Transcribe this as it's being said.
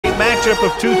matchup of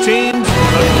two teams,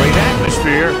 a great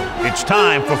atmosphere. It's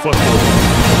time for football.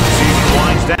 The season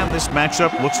winds down. This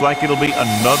matchup looks like it'll be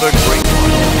another great one.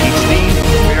 Each team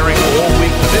preparing all week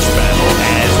for this battle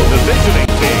as the visiting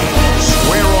team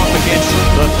square off against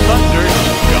the Thunder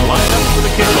to line up for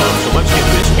the kickoff. So let's get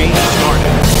this game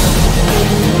started.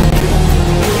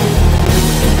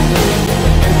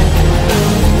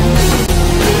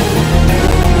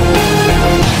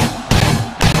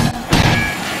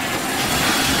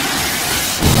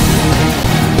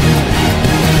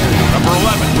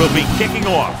 Will be kicking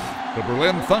off. The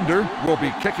Berlin Thunder will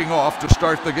be kicking off to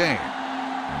start the game.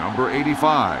 Number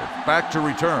 85, back to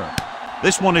return.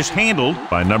 This one is handled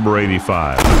by number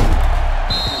 85.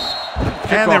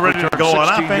 And they're ready to go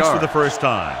on offense for the first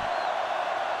time.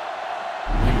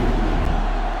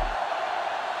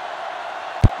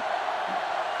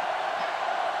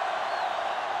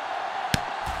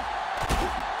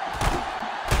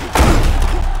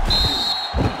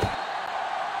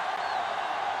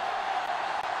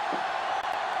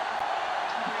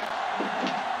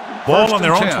 Ball on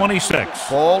their own 26.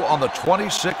 Ball on the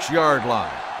 26-yard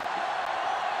line.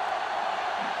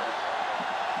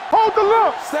 Hold the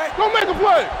look. Go make a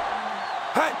play.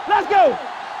 Hey, let's go.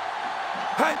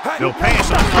 Hey. They'll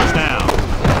pass on first down.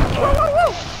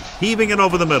 Heaving it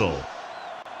over the middle.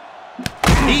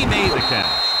 He made the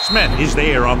catch. Smith is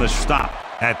there on the stop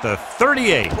at the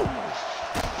 38.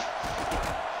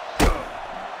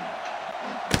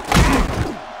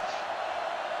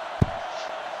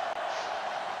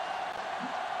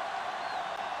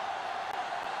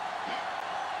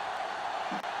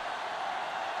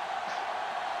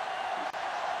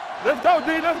 Let's go,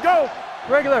 D. Let's go.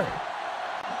 Regular.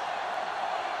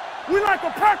 We like a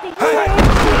pack of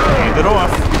Hand it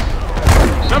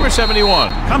off. Number 71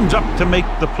 comes up to make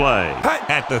the play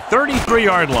at the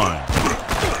 33-yard line.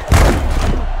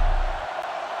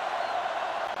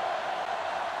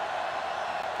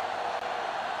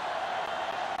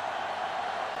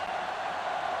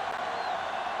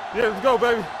 Yeah, let's go,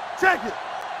 baby. Check it.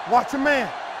 Watch your man.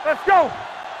 Let's go.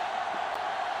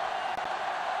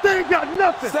 They ain't got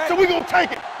nothing, so we gonna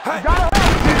take it. Ground.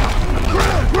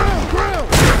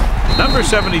 Number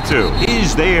 72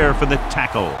 is there for the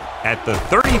tackle at the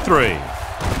 33.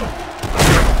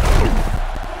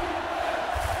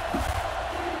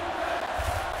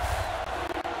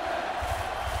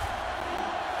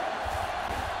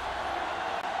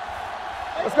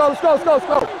 Let's go.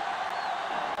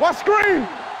 Watch screen.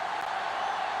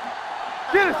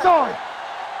 Get it, sorry.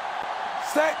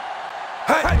 Set.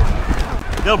 Hey.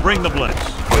 They'll bring the blitz.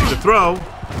 With the throw.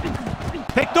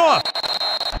 Picked off.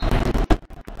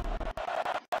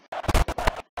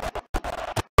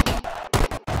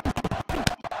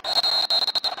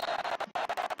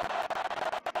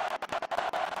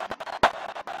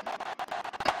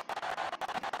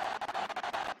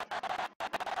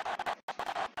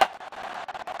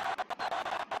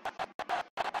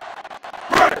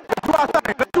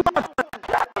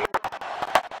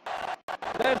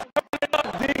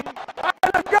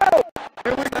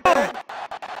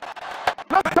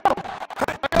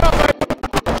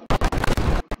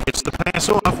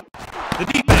 Off. The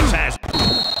defense has it.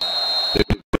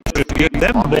 They should give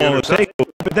them the ball to take,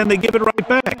 but then they give it right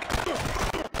back.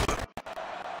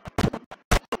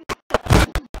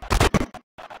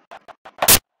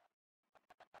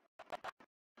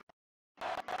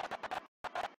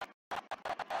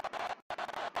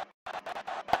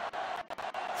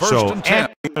 First and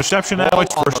 10. Interception now.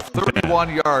 It's first on the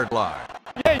 31-yard line.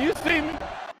 Yeah, you see me.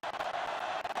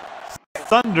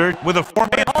 Thunder with a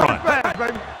 4-man front. Fast,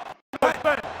 baby.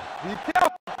 Be careful.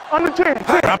 On the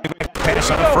 10. Dropping back pass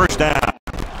on the first down.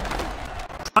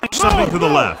 Trying something to the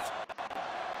left.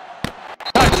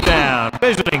 Touchdown,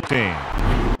 visiting team.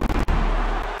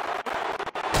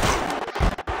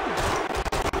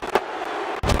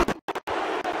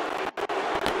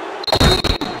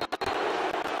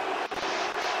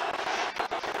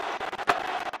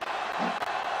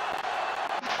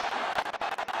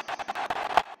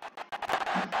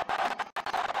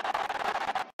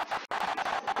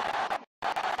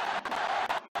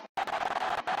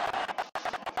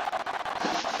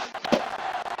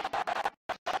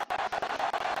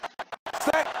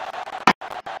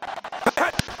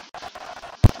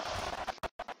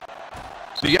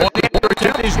 The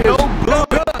attempt is no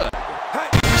good.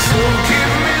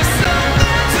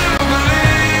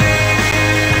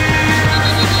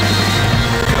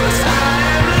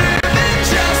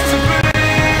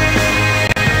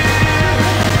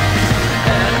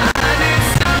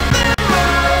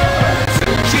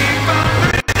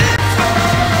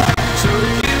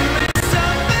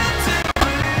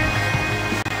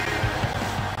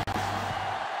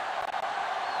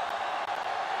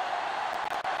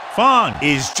 Fong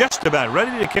is just about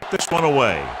ready to kick this one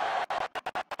away.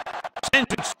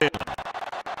 Sends it sailing.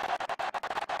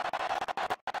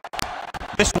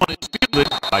 This one is fielded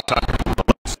by Tucker. In the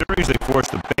last series, they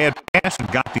forced a bad pass and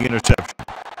got the interception.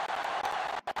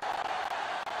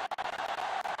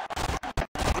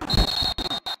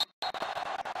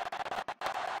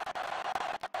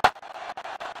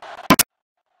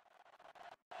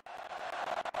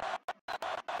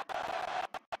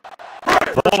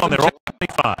 Ball on their own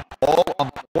 25. Ball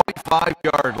on the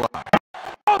 25-yard line.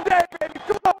 All day, baby.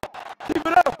 Come on. Keep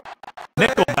it up.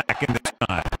 Nickel back in this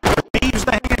time. Leaves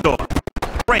the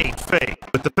handoff. Great fake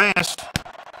with the pass.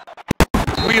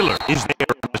 Wheeler is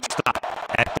there on the stop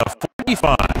at the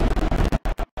 45.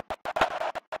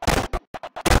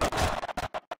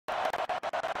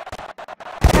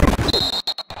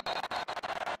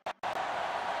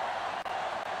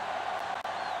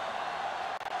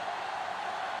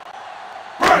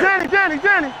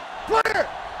 Danny.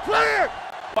 Clear.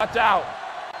 Watch out.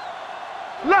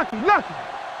 Lucky.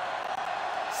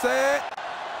 Set.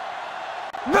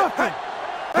 Nothing.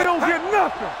 They don't get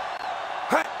nothing.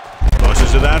 Hey.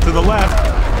 Tosses it out to the left.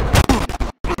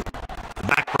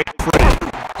 Back right free.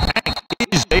 Hank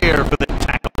is there for the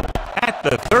tackle at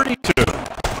the 32.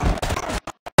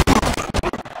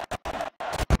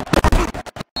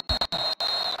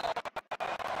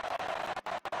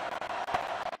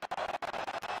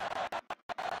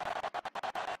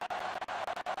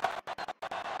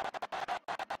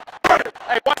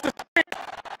 Hey, watch the screen.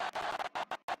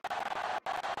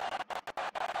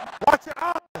 Watch your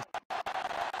eyes.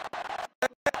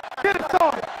 Get it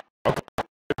started.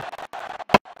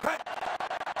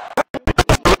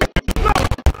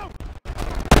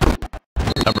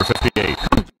 Number 58.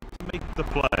 Make the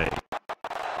play.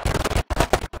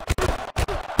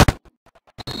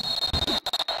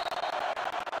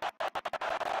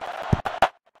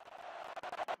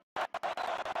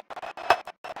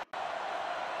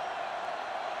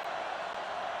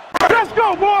 Let's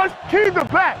go, boys. Keep the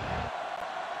back.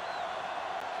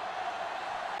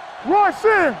 Royce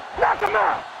in. Knock him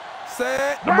out.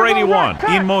 Set. Number 81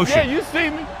 in motion. Yeah, you see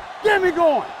me. Get me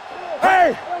going.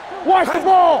 Hey, watch the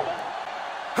ball.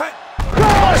 Hey.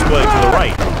 Pass play to the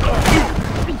right.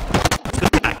 The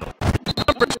tackle.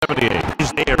 Number 78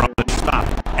 is there on the stop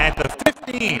at the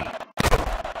 15.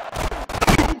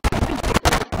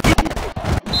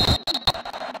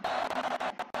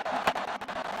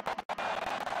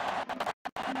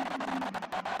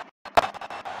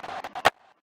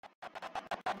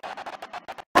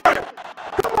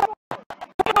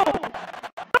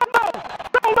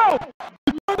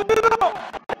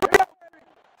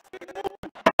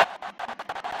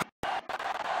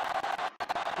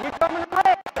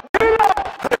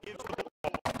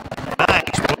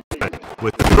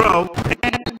 With the throw,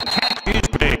 and catch is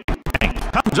big. And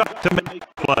comes up to make the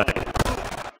play.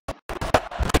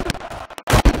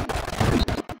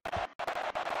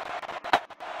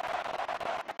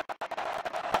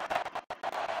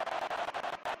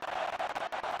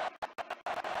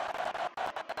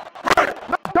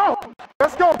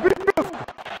 Let's go. Be good.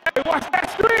 Hey, watch that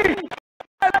screen.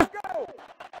 Hey, let's go.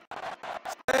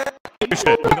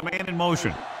 Leadership with a man in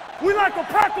motion. We like a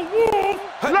pack of wolves.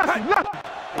 Lucky.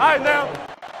 All right, now.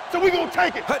 So we gonna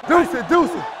take it. Deuce it.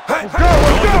 Let's go.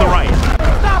 Going to the right.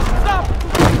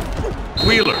 Stop.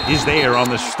 Wheeler is there on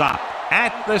the stop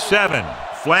at the 7.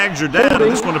 Flags are down,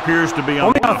 and this one appears to be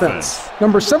on the offense.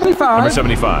 Number 75. Number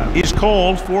 75 is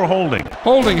called for holding.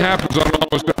 Holding happens on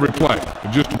almost every play.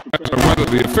 It just depends on whether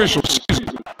the official sees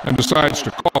it and decides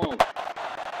to call it.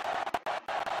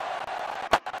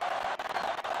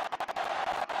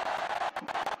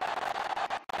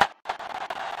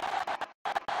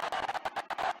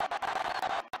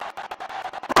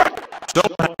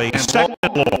 Still have a second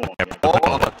law. Ball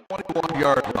on the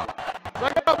 21-yard line.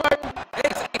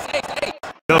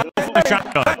 The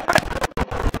shotgun.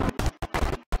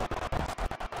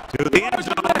 To the end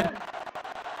zone.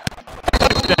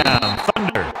 Touchdown,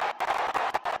 Thunder.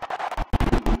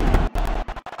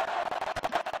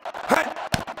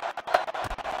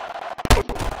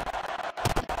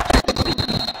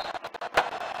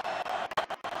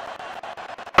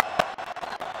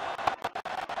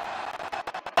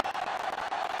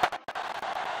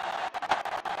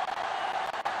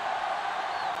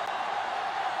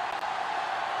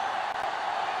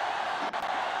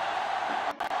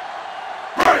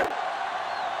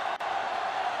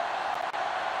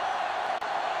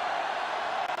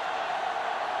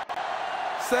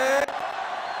 Set.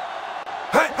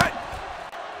 Hey.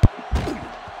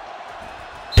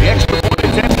 The extra point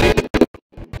attempted.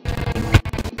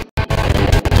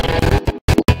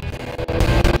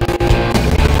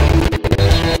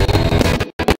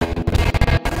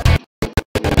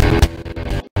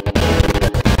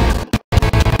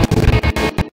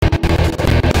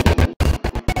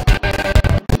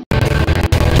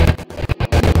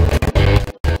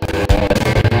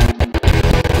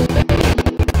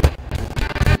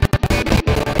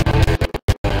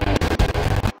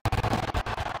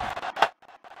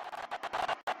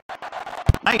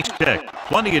 kick.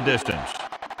 Plenty of distance.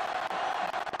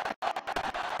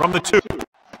 From the 2.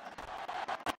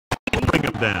 Bring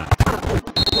him down.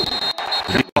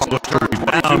 He looks to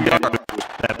rebound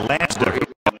that last effort.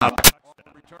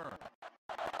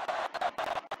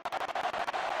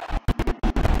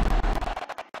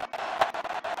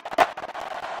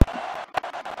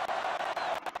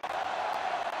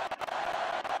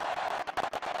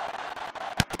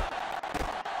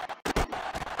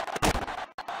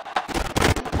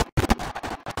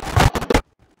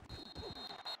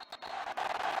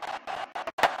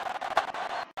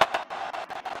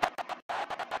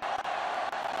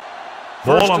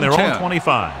 Ball on their own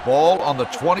 25. Ball on the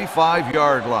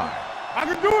 25-yard line. I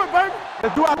can do it, baby.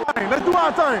 Let's do our thing. Let's do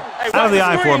our thing. Hey, out of the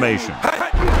I formation.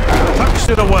 Tucks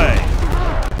it away.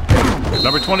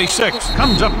 Number 26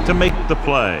 comes up to make the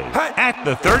play at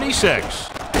the 36.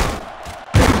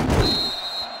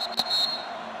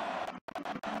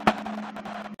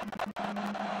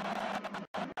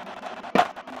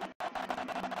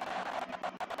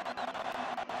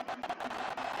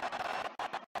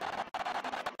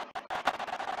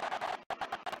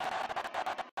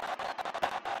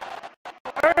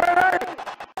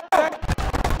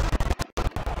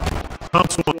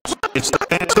 It's the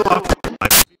pass off.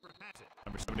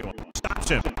 Number 71 stops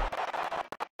him.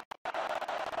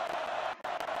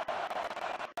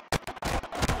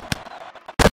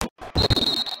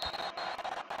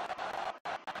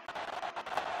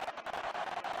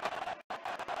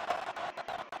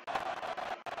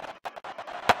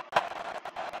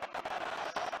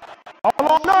 All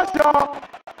on us, y'all.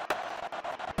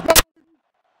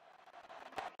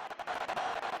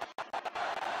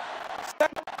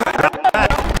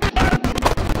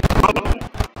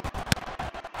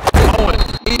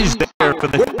 Is there for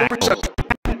the tackle.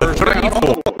 The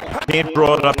 34 can't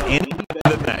draw it up any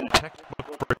better than that. Textbook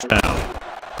first down.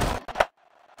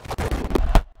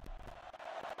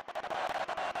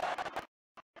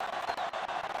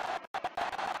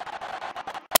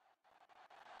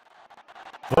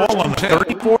 Ball on the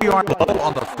 34-yard line. Ball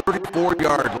on the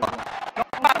 34-yard line.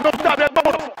 Don't stop that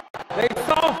ball. They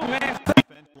soft, man.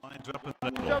 Defense lines up in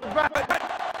the middle.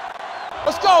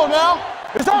 Let's go now.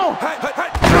 It's on.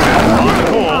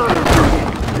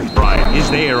 Bryant is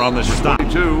there on the stop.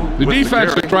 The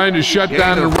defense is trying to shut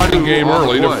down the running game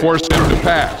early to force him to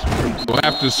pass. We'll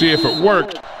have to see if it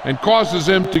works and causes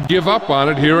him to give up on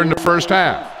it here in the first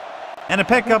half. And a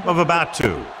pickup of about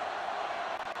 2.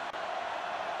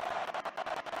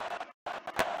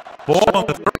 Ball on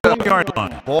the 31-yard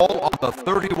line. Ball on the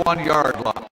 31-yard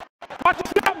line. Watch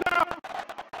your step now.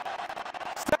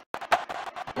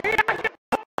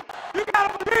 You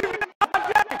got to believe in it.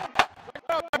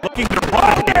 Looking to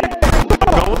run ahead.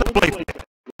 Go with the play.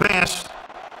 Pass.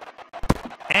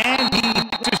 And he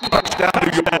just touchdown to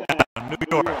New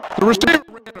York. The receiver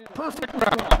ran a perfect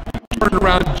route. Turned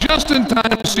around just in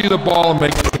time to see the ball and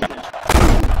make the catch.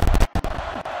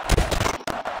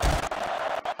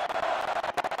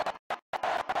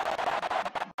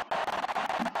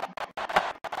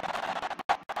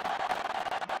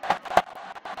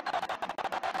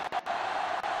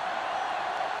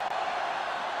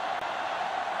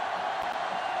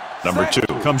 Number 2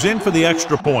 comes in for the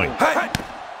extra point.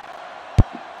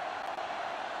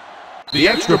 The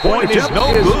extra point is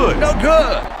no good. No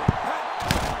good.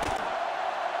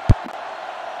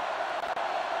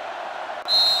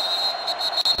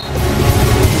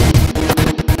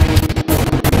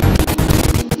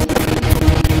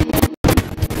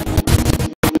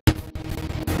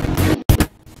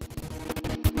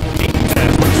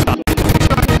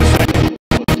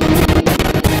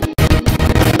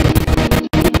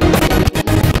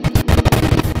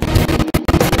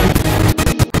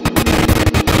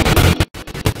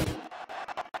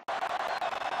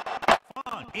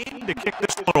 In to kick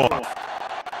this one off.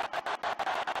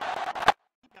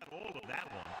 He got hold of that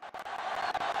one.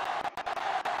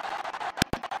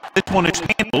 This one is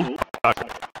handled.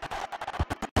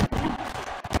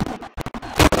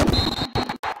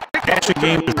 Passing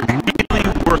game is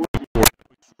really working for them.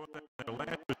 We saw that in the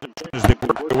last position as they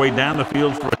work their way down the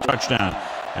field for a touchdown.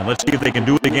 And let's see if they can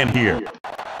do it again here.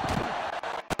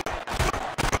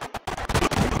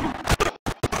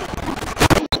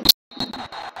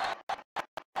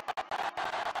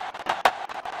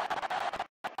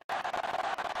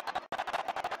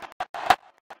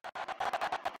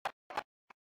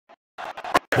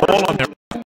 Ball on their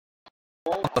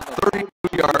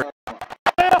 32-yard.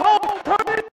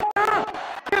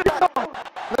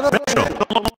 Mitchell, the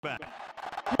long back.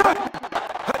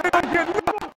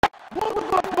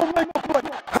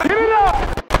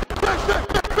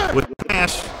 With the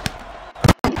pass,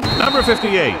 number 59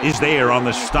 38 is there on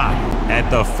the stop at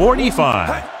the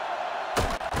 45.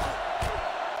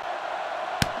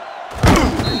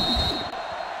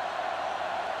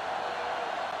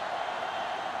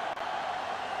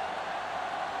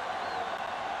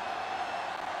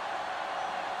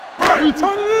 We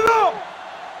turning it up.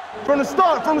 From the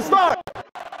start, from the start.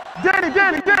 Danny.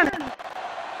 Here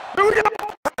we go.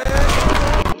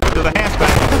 To the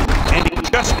halfback, and he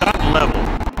just got level.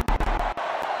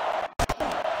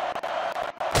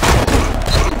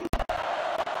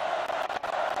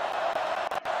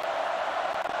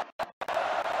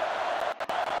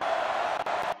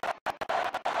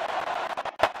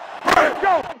 Let's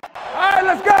go. All right,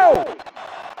 let's go.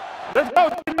 Let's go.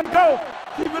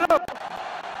 Keep it up.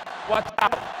 Watch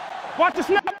out. Watch the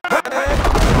snap.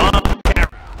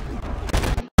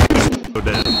 Go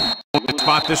down.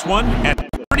 Spot this one at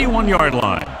the 31-yard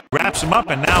line. Wraps him up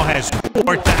and now has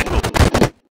 4 tackles.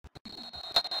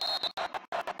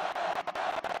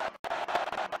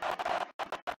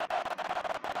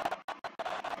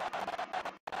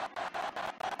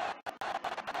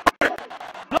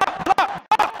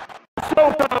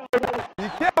 Be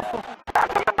careful.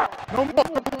 No more.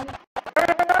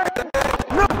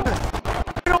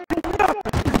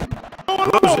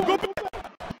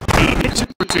 He hits it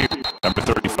for 2. Number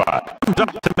 35 comes up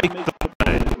to make the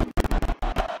play.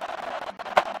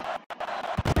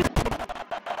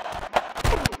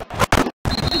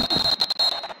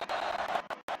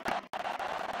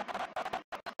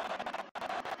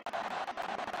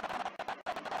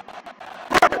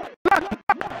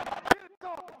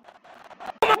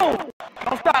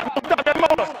 Don't stop that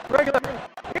motor. Regular.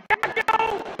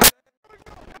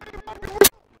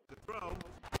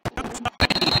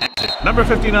 Number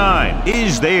 59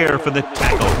 is there for the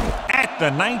tackle at the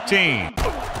 19.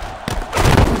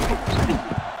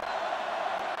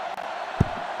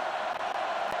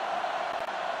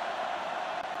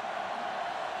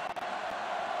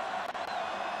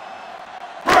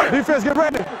 Defense, get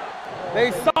ready.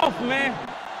 They soft, man.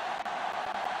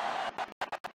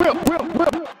 Whip.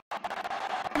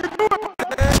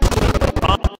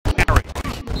 Carry.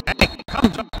 And he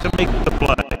comes up to make the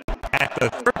play at the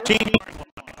 13.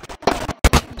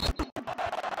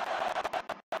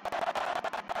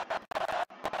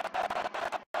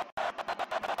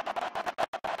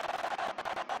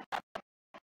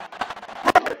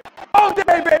 All day,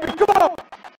 baby. Come on.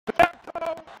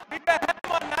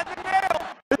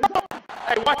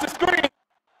 Hey, watch the screen.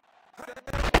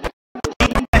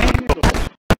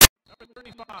 Number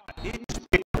 35 is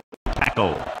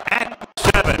tackle at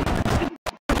 7.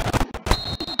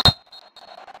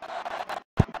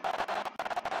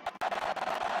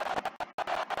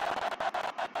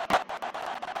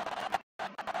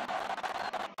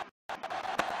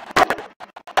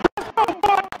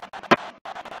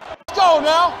 Let's go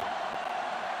now.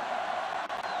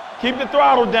 Keep the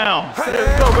throttle down.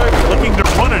 Let's go, baby. Looking to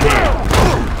run it here.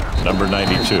 Number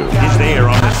 92 is there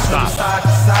on the stop. Side to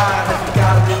side, if you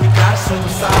got it, then you got to shoot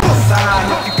side to side.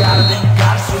 If you got it, then you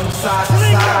got to shoot side to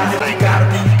side. If you got it,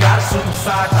 then you got to shoot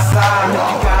side to side. If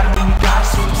you got it, then you got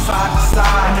to shoot side to side. If you got it, then you got to shoot side to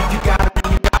side. If you got it,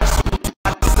 then you got to shoot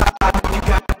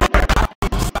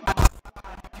side to side.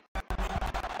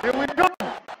 Here we go.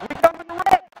 We coming to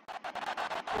red.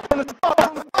 On the stop.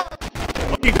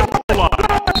 Looking to the line.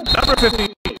 Number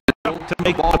 50 to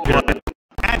make the play at the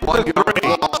 3.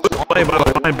 Play by the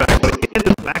linebacker into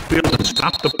the backfield and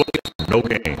stop the play. No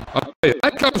gain. I'll tell you,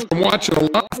 that comes from watching a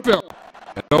lot of film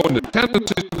and knowing the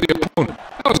tendencies of the opponent.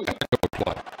 That was a heck of a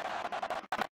play.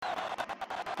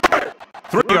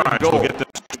 3 yards will get this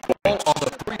Ball on the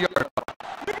 3-yard line.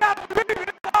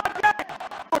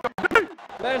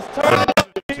 Let's turn it.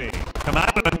 come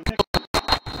out of the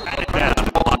pat it down to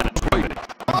the line of scrimmage.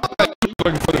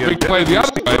 Looking for the big play the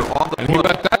other way, and he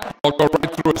let that ball go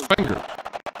right through his finger.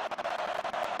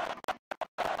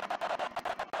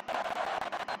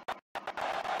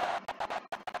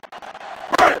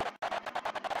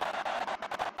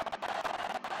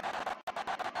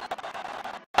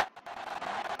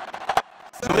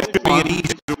 So this should be an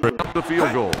easy The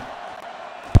field goal.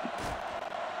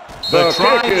 The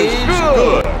try is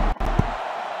good.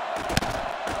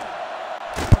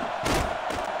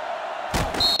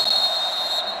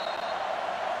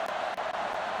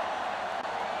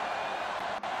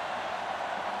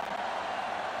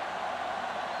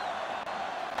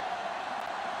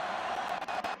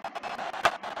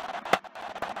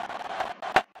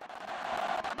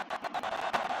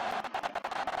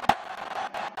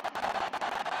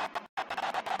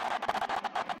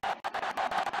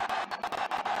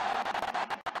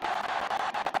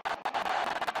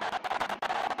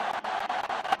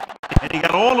 And he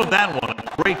got all of that one.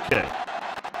 A great kick.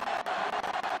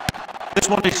 This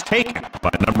one is taken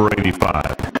by number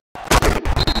 85.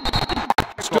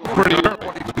 Still pretty early.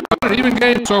 It's not an even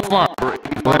game so far.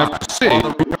 We'll have to see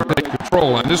who can take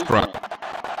control on this drive.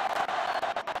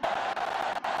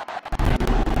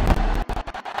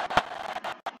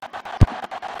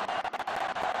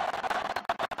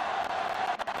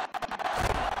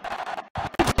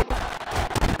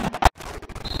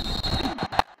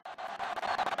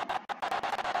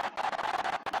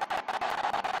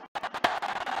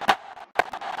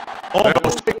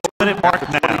 Almost 6-minute mark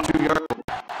now. 22-yard.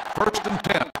 First and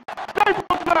 10.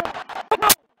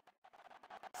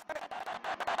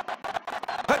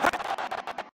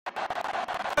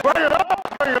 Bring it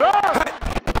up! Bring it up!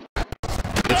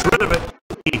 Gets rid of it.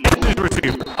 He hits his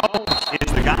receiver. Oh,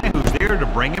 it's the guy who's there to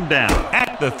bring him down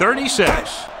at the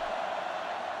 36.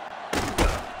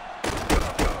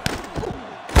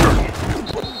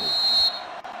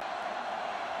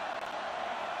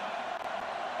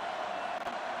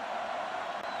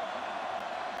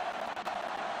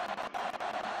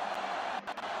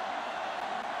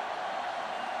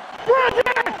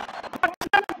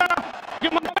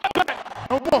 Get my back!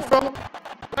 No more, fella.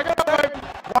 Back it up, baby.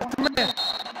 Watch the man.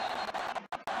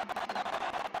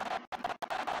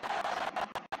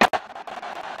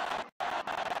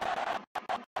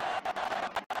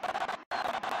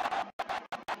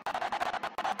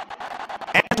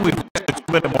 And we've reached the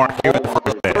 2-minute mark here in the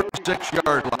first half.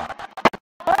 36-yard line.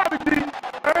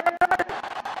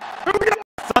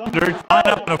 Thunder line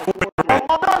up in a 4th.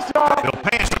 They'll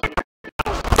pass it.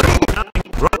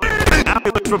 Now he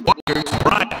looks for Buckers.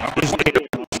 Bryant is there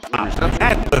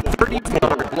at the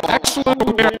 34. Excellent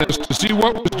awareness to see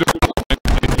what was doing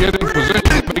and get in position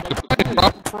to make the play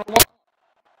drop for a loss.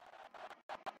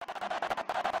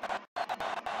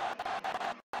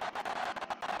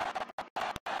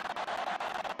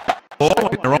 Ball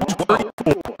in their own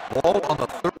 34. Ball on the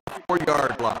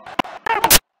 34-yard line.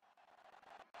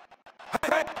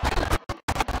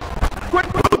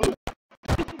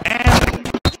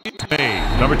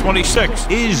 And number 26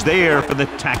 is there for the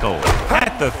tackle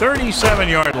at the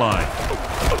 37-yard line.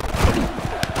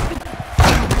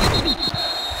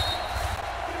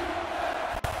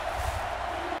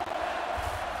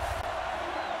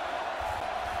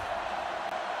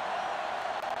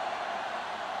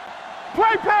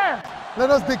 Play pass! Let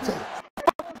us dictate.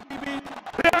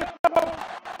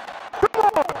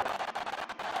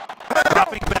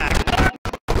 Dropping back.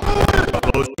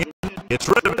 Goes in, gets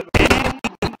rid of it, and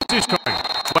he's coming.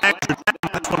 Flag down.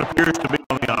 That's what appears to be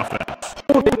on the offense.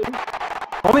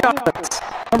 On the offense.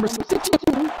 Number 62.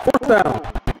 4th down.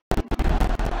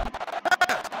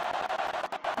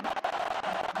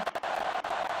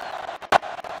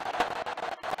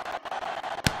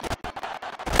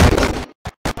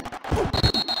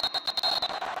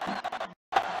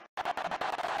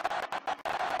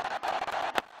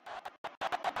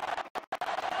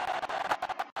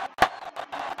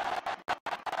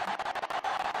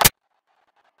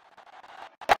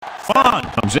 Fawn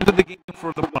comes into the game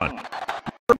for the punt.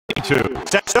 32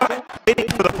 steps up, waiting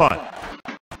for the punt.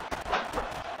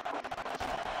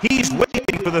 He's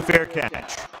waiting for the fair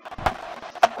catch.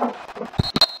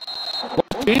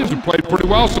 Both teams have played pretty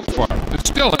well so far. It's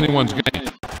still anyone's game.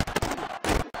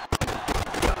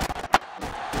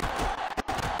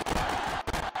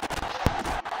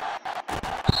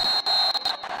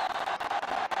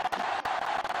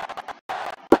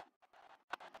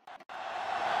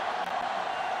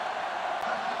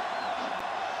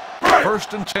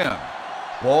 First and 10.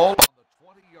 Ball on the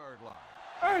 20-yard line.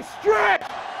 Hey, stretch!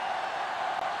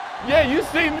 Yeah, you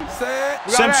see me. Set.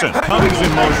 Simpson comes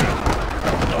in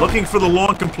motion. Looking for the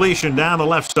long completion down the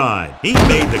left side. He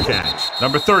made the catch.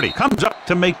 Number 30 comes up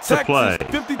to make the play at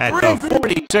the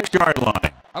 46-yard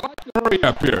line. I like to hurry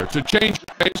up here. It's a change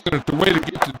of pace and it's a way to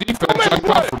get the defense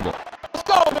uncomfortable. Let's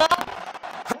go, man.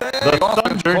 The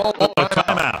Thunder call a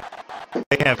timeout.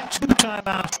 They have 2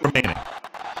 timeouts remaining.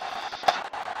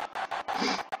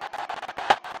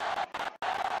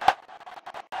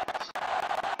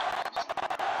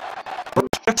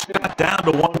 First got down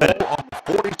to 1 minute. On the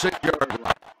 46-yard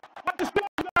line.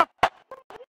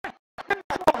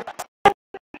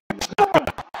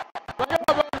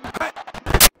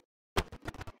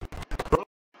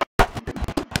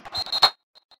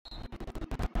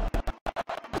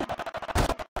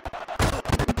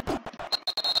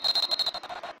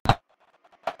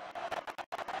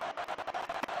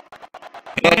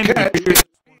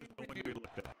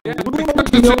 Because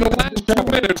it's in the last 2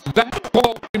 minutes, that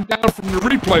ball came down from the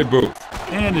replay booth.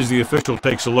 And as the official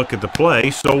takes a look at the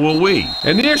play, so will we.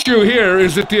 And the issue here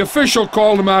is that the official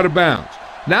called him out of bounds.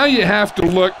 Now you have to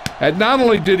look at not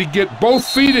only did he get both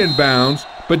feet in bounds,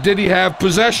 but did he have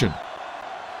possession?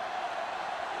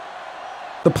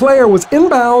 The player was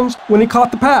inbounds when he caught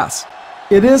the pass.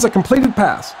 It is a completed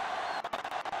pass.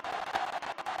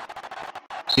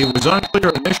 It was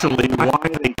unclear initially why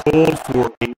they called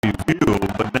for a review,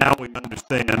 but now we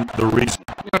understand the reason.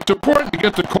 It's important to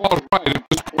get the calls right at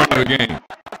this point of the game.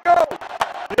 Let's go.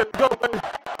 Let's go, baby.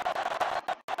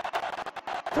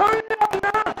 Turn it on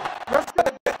now. Let's go.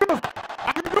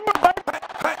 I can do it, baby.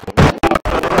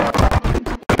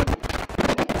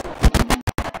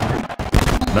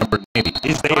 Number 80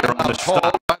 is there on the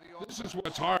stop. This is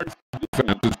what's hard for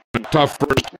defense. It's been a tough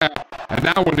first half. And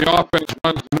now when the offense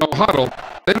runs no huddle,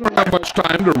 they don't have much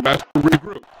time to rest or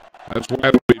regroup. That's why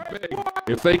it'll be big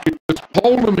if they can just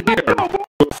hold them here to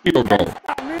a field goal.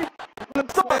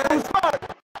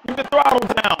 Keep the throttle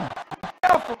down.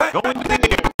 Going to the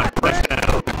air.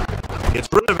 Touchdown. Gets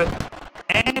rid of it.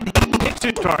 And he hits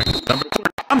his target. Number 4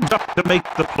 comes up to make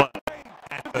the play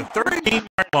at the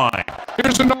 13-yard line.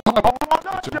 Here's a no-huddle.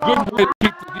 It's a good way to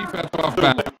keep the defense off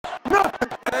balance.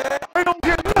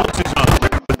 Once it's on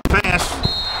the pass,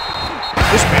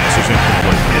 this pass is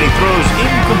incomplete. And he throws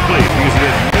incomplete because he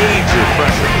has major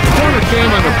pressure. The corner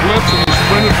came on a blitz and he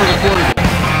sprinted for the quarterback.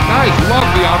 Guys love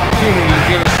the opportunity to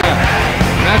get a sack.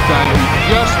 And that time he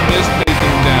just missed taking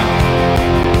him down.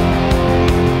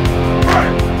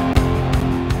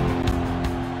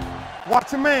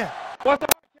 Watch your man. Watch the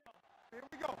here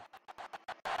we go.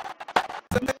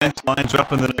 The defense lines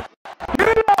up in the next.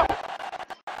 Get it up.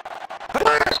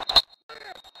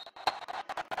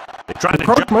 They try to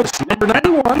Encroachment, jump number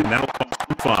 91. and that'll cost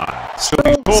them 5. So Still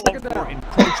he's called second for down.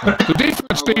 encroachment. The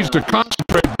defense needs to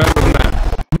concentrate better than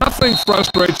that. Nothing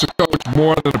frustrates a coach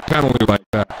more than a penalty like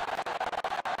that.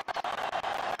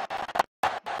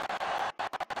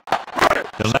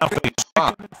 They'll now face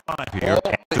 2nd and 5 here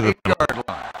after the 8-yard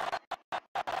line.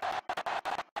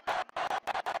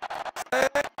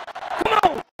 Come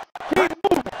on. Keep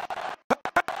moving.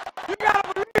 You gotta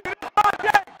believe it. It's my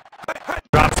game.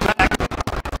 drops back,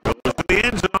 goes to the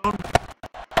end zone.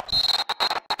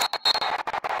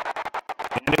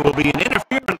 And it will be an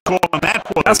interference call on that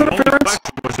play. That's interference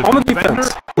on the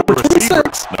defense. Number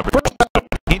 26. Number 26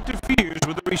 interferes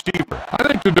with the receiver. I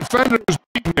think the defender is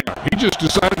beaten there. He just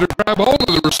decided to grab hold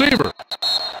of the receiver.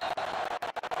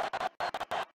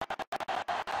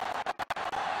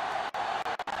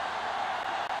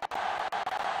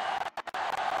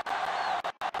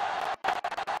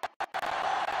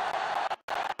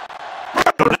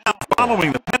 So now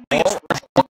following the penalty,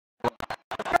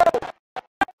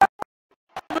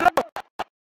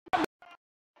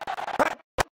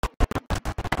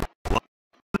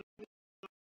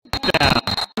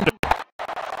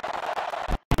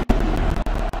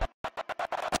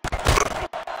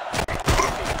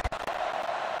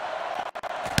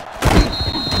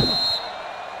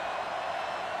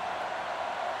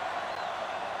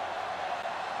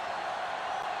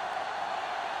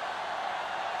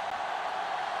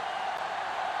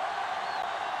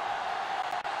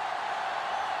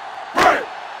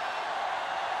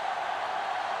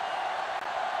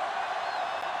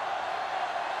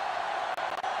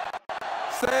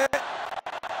 Set.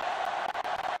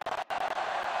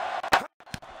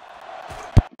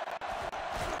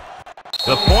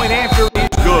 the point after is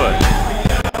good.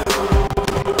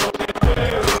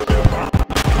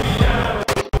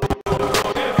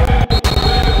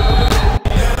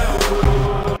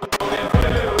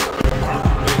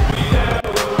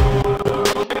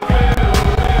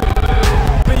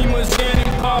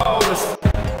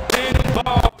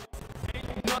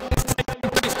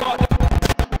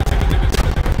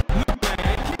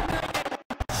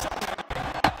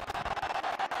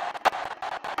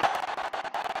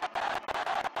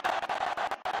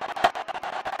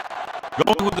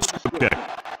 Going with the scoop kick.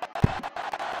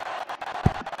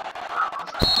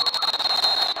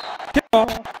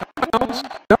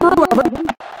 Number 11.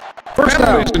 First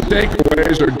down. Penalties and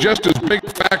takeaways are just as big a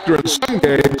factor in some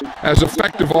games as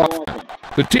effective offense.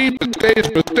 The team that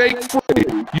stays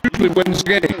mistake-free usually wins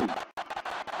the game.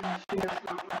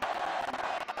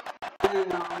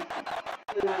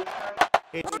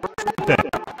 It's first and 10.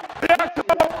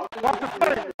 Watch the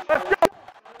play. Let's go.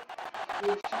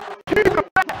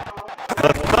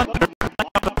 The Thunder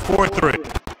on the 4-3.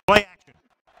 Play action.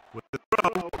 With the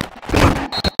throw.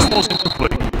 Almost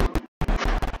incomplete.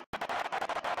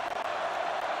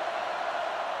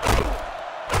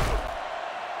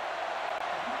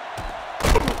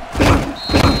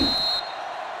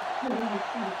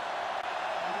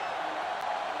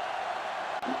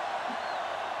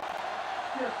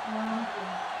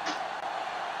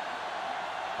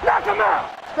 Knock him out.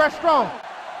 Stretch strong.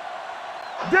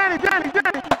 Danny.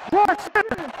 Right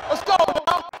center. Let's go,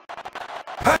 now.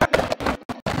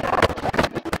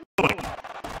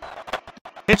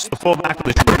 Hits the fullback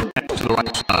with the short pass to the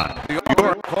right side.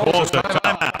 York calls a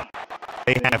timeout.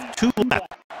 They have 2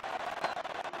 left.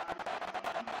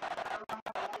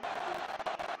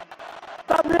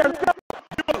 Stop here. Let's go.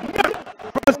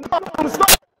 Let's go.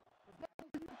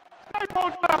 Stay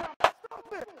on now.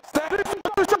 Stop it.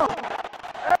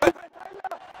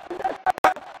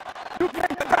 You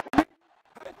can't touch me.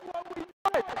 That's what we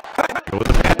play. Go with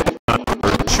the pass.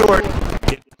 Short.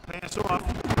 Get the pass off.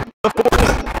 The 40.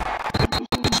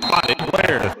 Spotted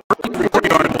Blair to the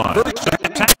 34-yard line.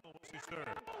 Second tackle.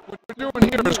 What you're doing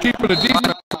here is keeping the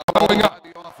defense following up.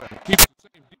 Keep the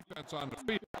same defense on the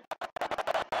field.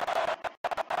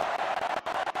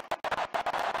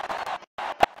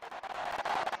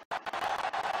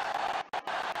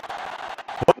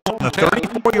 On the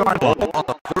 34-yard line.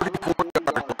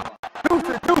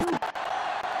 Deuce.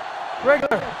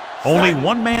 Regular. Only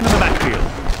one man in the backfield.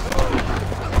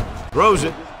 Throws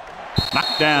it.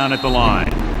 Knocked down at the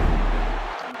line.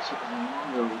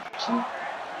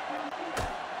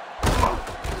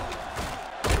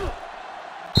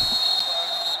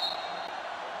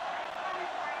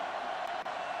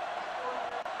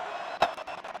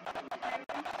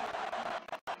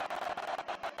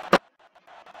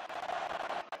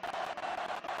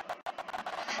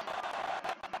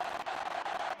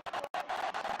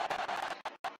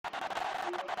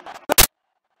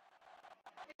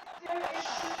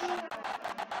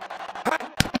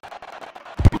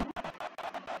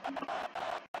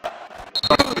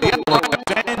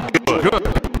 Good.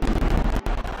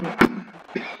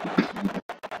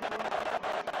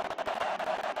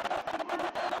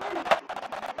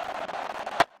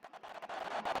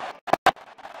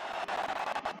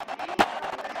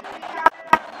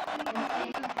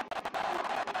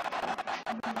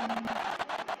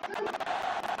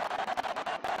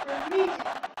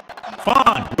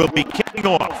 Fawn will be kicking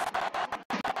off.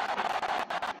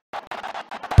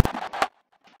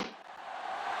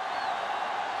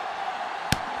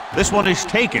 This one is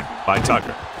taken by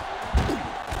Tucker.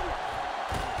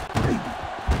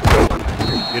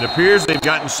 It appears they've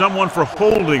gotten someone for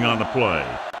holding on the play.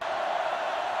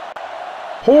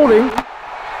 Holding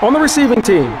on the receiving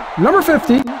team. Number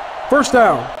 50, first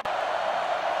down.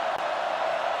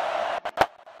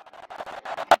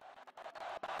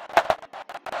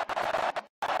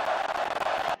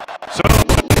 So,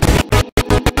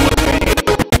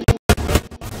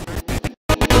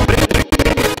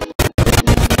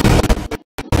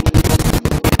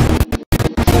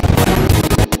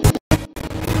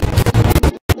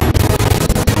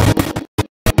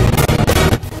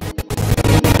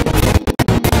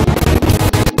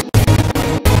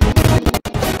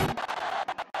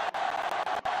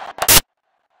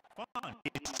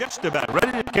 it's just about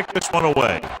ready to kick this one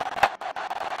away.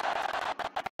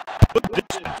 Good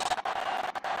distance.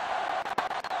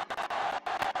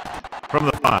 From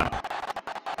the 5.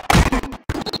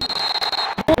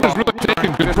 Is really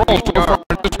taking control so far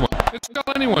in this one. It's still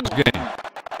anyone's game.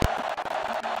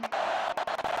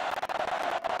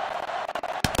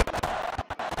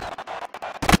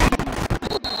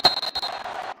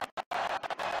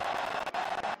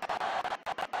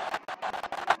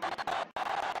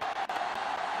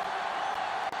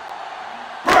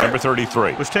 Number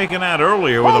 33 was taken out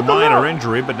earlier with a minor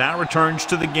injury, but now returns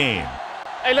to the game.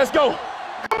 Hey, let's go.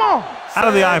 Come on. Out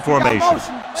of the I formation.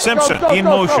 Simpson in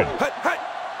motion.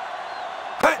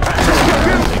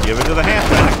 They give it to the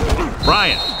halfback.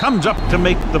 Bryant comes up to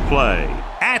make the play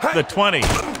at the 20.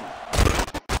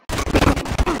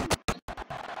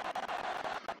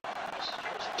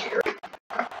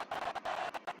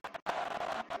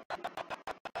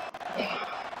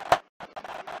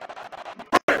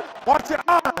 Watch your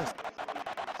eyes.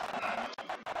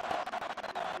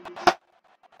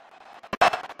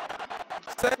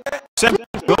 Simpson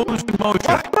goes in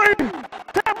motion.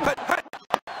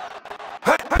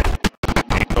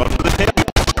 Off to the tip.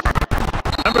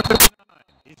 Number 39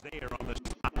 is there on the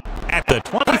spot at the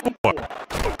 24.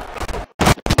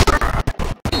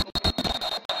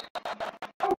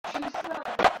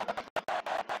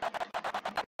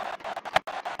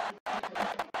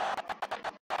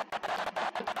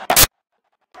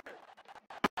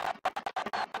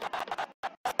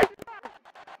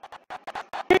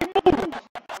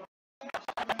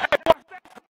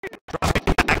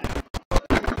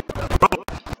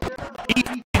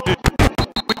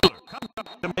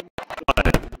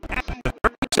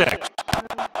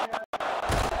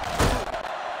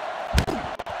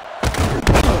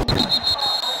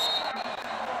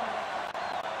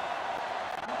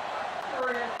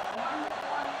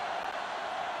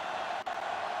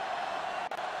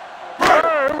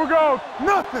 we go.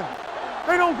 Nothing.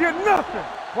 They don't get nothing.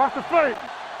 Watch the fake.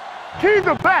 Keep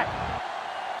the back.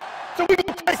 So we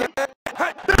can take it.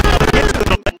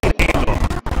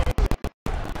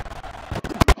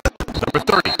 Number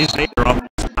 30 is there on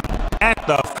at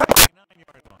the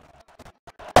 49-yard line.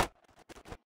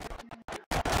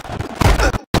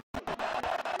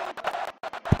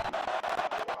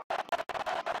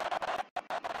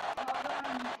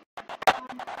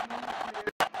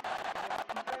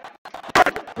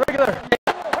 Regular.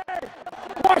 Hey,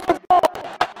 watch the ball.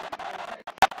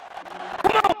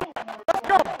 Come on. Let's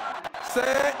go.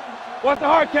 Set. Watch the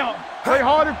hard count. Play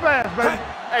hard and fast, baby.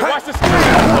 Hey, watch the screen.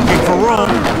 Looking for room.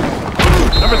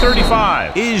 Number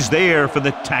 35 is there for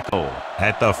the tackle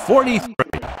at the 43.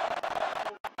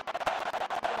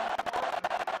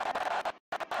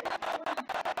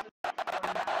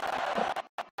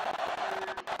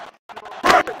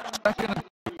 Second and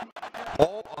 2.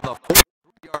 Ball on the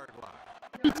 43-yard line.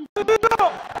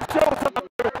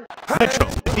 Mitchell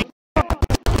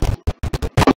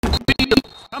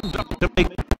comes up to make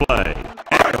the play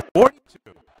at the 42.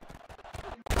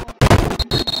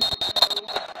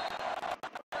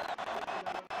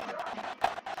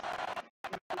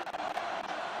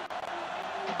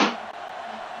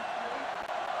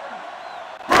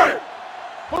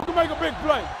 Who can make a big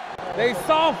play? They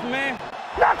soft, man.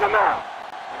 Knock them out.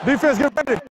 Defense, get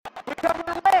ready. We're coming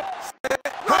to run.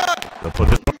 They'll put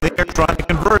this one there, trying to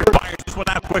convert it. Fires this one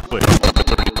out quickly. Number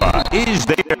 35 is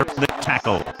there for the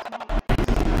tackle.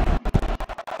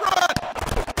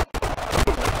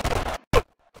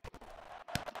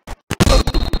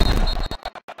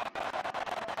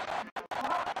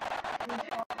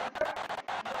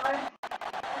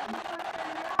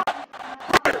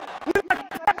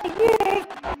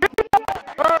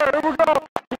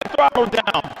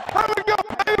 Down.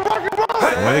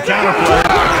 With a counter play.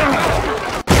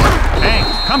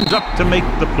 Hanks comes up to make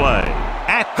the play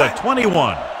at the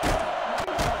 21.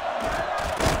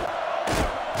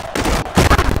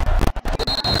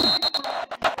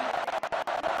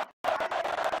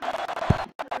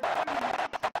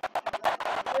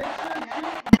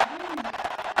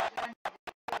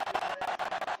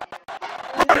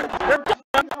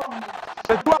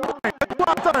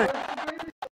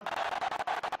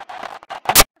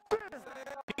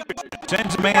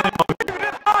 Sends a man in motion.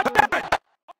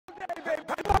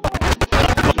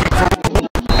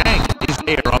 Hank is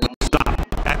there on the stop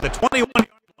at the 21-yard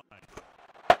line.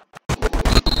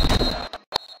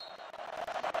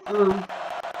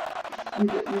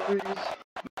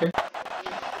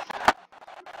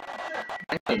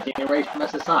 Taking a race from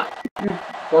SSI.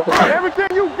 4%. Everything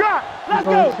you got. Let's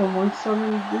go. From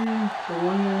 170 to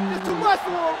 190. Too much for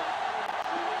them.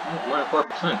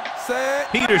 4%. Set.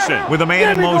 Peterson with a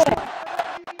man in motion.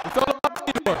 It's all about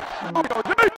teamwork.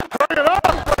 Bring it up.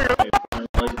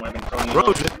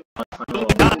 Throws it. Little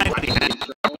dive he has.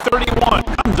 Number 31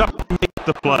 comes up to make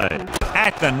the play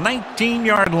at the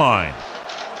 19-yard line.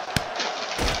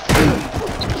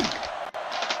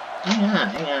 Hang on.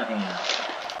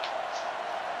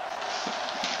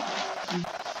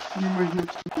 You might have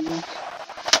to do this.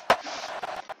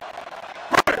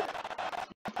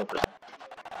 4%.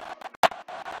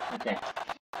 Okay.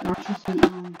 Not just an,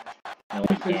 No,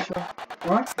 we can't.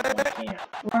 what? We can't.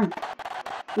 Why?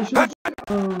 There's just, a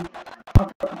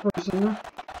person there.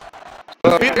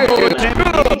 Good.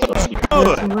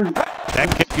 That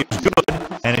kick is good,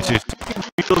 and it's his second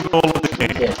field goal of the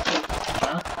game.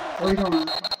 Wait on.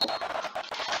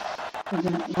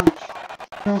 Lunch.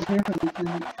 Don't have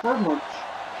anything for lunch.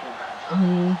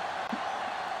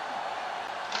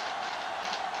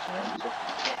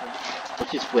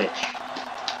 Which is which?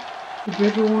 The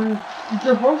bigger one,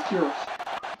 they're both yours.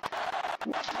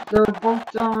 They're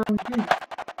both on beef.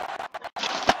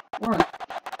 What?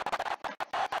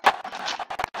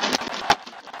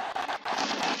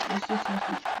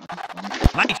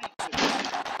 Nice.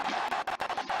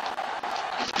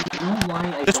 You know why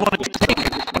I This one is taken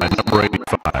by number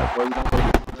 85. Why you don't go to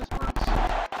this ones?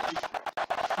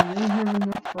 I didn't have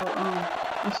enough for,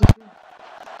 this is good.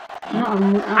 No,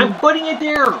 I'm putting it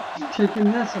there! I'm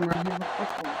taking this and I have a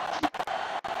couple.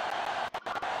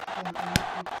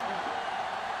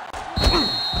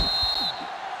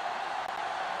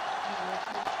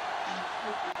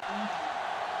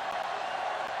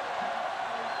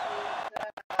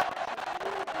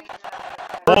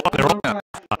 Ball on their own.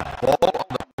 Ball on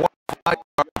the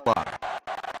 45-yard line.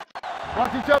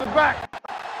 Watch each other back.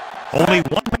 Only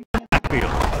one man in the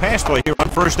backfield. Pass play here on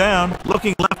first down.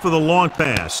 Looking left for the long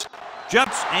pass.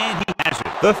 Jumps and he has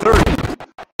it. The 30.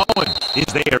 Owens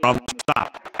is there on the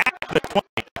stop at the 20.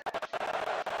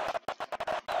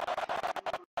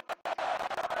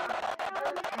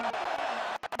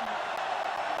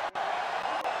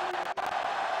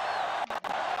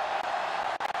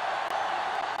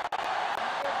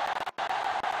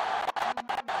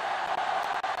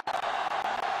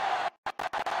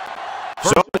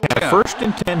 So they have first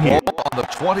and 10 here. Ball on the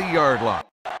 20-yard line.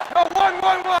 Go, one.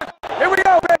 Here we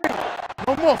go, baby.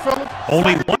 No more, fellas.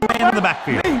 Only one man in the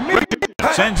backfield.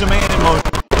 Sends a man in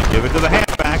motion. Give it to the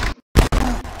halfback.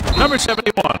 Number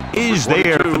 71 is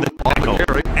there for the tackle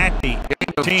at the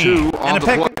 18 and a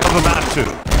pickup of about 2.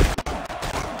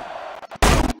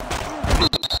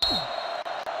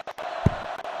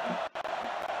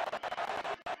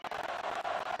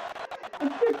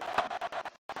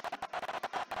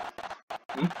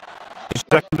 It's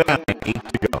second down, 8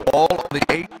 to go. Ball on the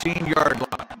 18-yard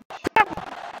line.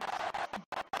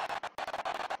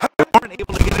 They weren't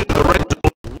able to get into the red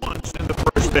zone once in the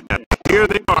first half. Here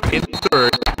they are in the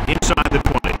third, inside the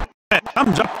 20. That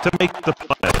comes up to make the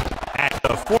play at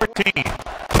the 14.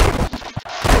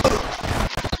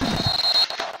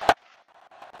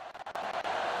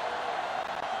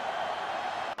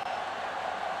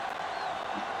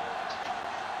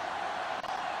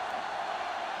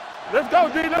 Let's go,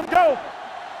 D. Let's go.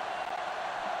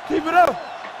 Keep it up.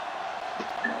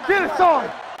 Get it, son.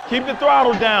 Keep the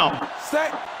throttle down.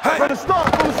 Set. Hey. From the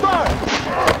start.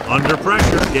 Under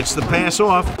pressure, gets the pass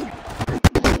off.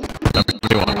 Number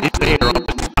 21 is there on the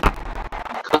top.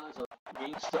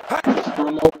 Just throw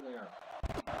him over there.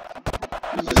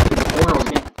 He's just in the corner with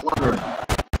him fluttering.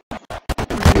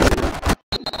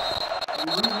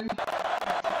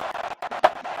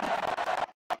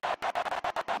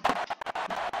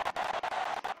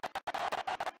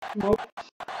 Nope.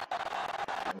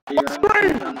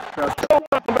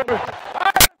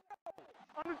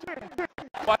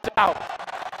 Watch out.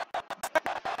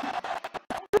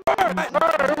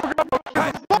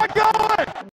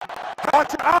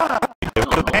 Watch out. Give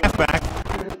it to the halfback.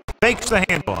 Fakes the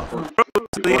handoff. Throws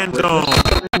to the end zone.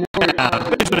 Down,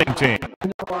 visiting team.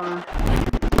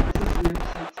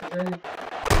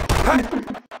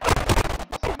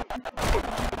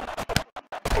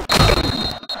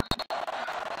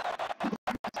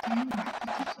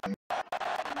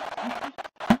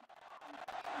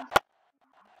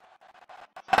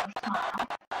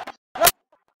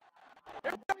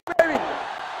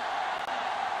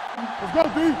 Let's go,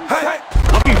 D. Hey.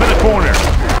 Looking for the corner.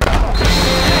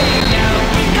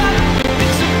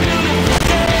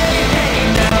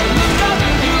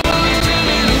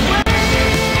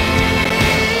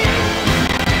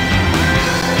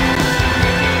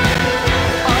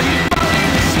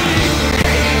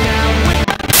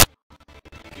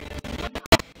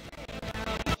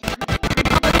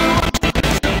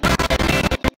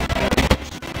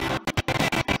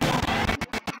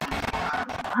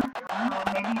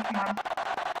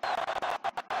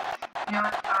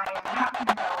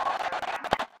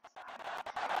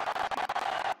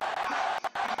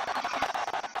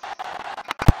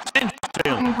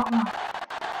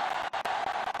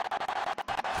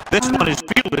 This one is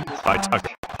fielded by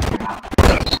Tucker.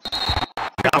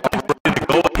 Falcons ready to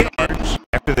go again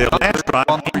after their last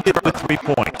drive ended with 3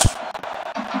 points.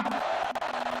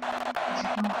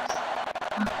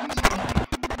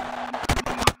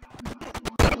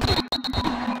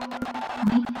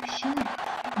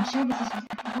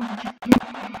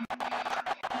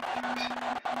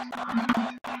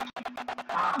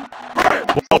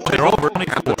 Well, they're over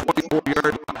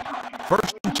 24-yard line.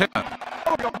 First and 10. Out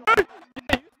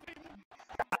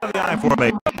of the I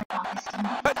formation.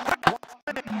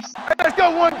 Let's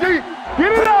go, 1D.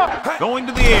 Get it up. Going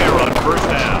to the air on first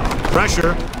down.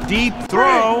 Pressure, deep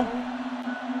throw.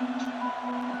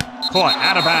 Caught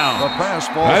out of The bounds. pass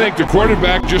falls. I think the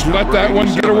quarterback just let that one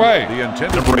get away. The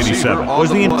intended Number receiver 87 on was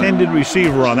the play. intended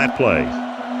receiver on that play.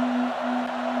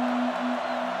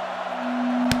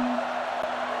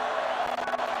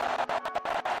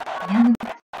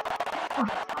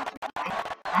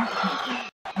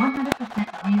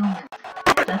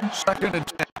 Second and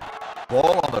 10.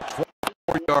 Ball on the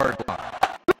 24-yard line.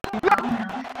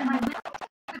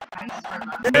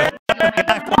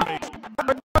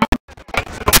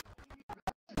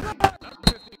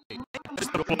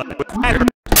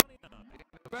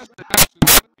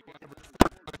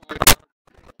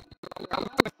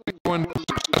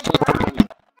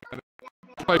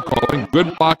 Play calling,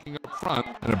 good blocking up front,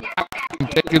 and a back can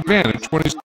take advantage when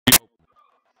he's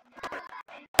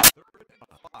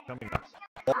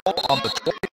Ball on the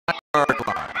 29-yard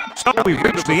line. So we've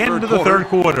reached the end of the third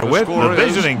quarter with the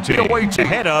visiting team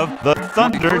ahead of the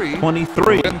Thunder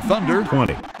 23. Win Thunder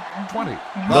 20. 20.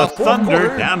 The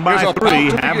Thunder, down by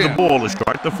 3, have the ball to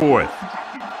start the fourth.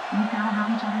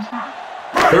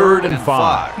 Third and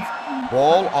 5.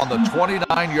 Ball on the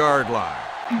 29-yard line.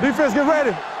 Defense, get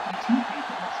ready.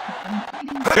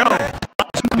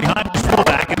 Jones behind his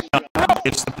fullback.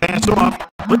 It's the pass off.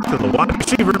 Look to the wide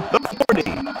receiver, the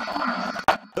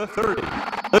 40. the 30,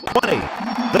 the 20,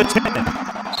 the 10.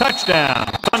 Touchdown,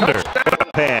 Thunder. What a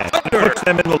pass. Puts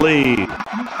them in the lead.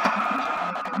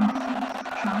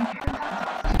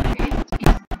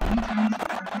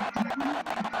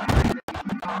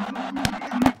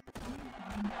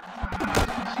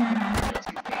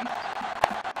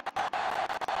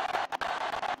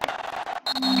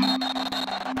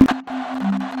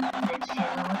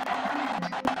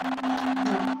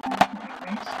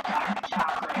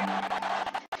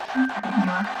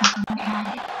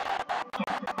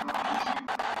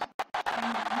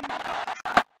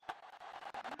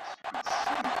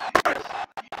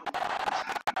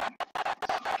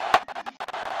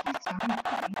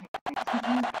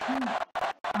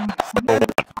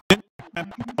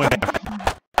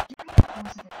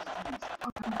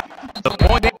 The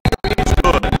point is good.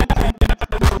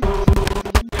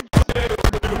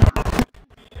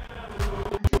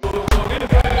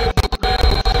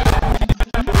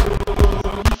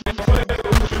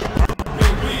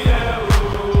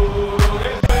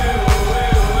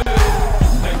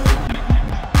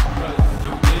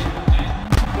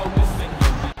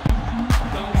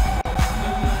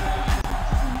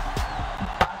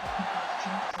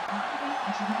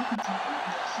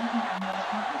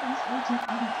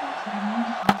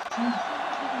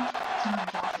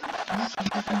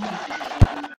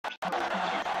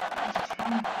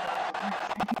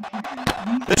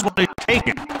 This one is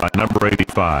taken by number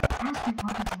 85.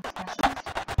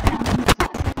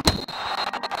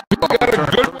 We got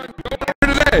a good one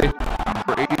going today.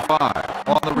 Number 85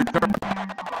 on the return.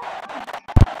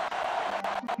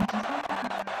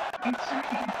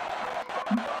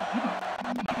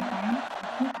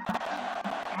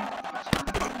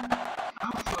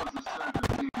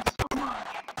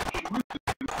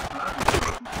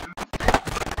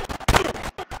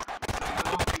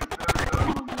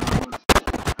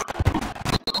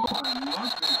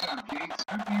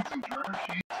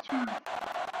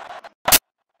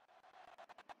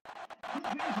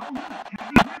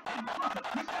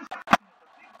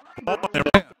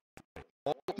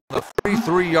 The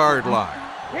 33-yard line.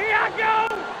 Here I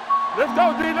go. Let's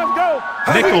go, D. Let's go.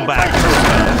 Nickelback.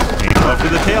 He's off to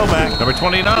the tailback. Number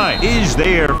 29 is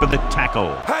there for the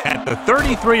tackle at the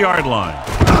 33-yard line.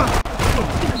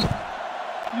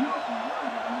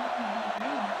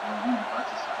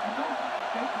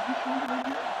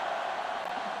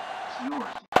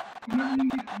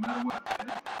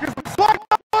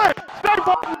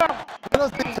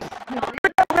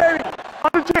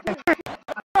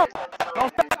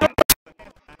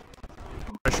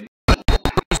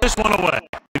 This one away.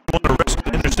 He want to risk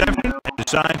the interception and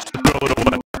decides to throw it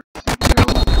away.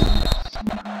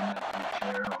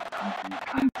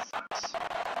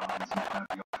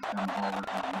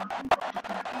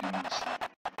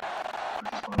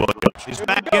 But he's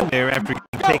back in there after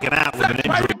getting taken out with an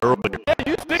injury earlier.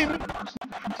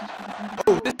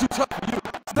 Oh, this too tough for you.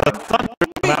 The Thunder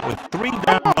come out with 3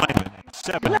 down linemen and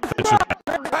 7 defensive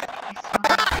backs.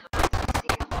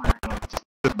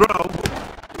 The throw.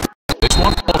 This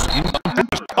one falls in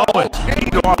just Owens. He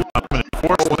go up and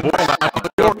force the ball out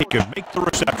before he can make the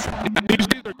reception. Yeah, he's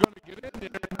either going to get in there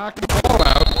and knock the ball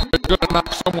out, or he's going to knock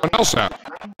someone else out.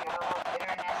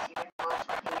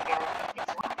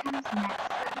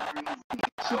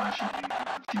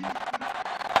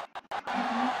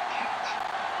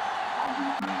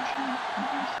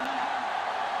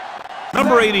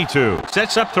 Number 82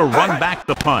 sets up to run back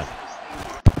the punt.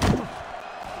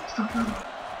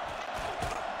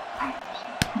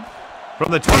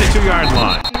 From the 22-yard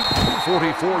line.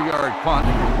 44-yard punt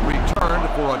returned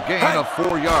for a gain of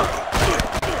 4 yards.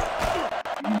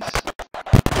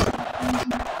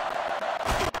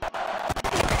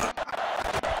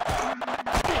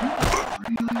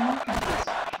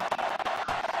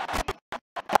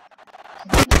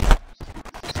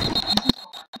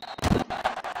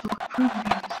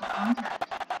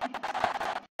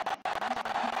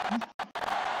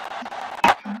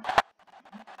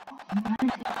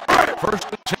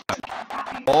 First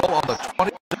attempt, ball on the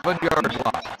 27-yard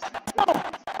line.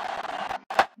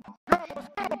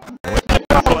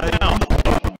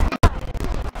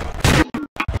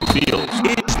 Fields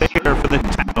is there for the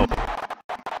tackle.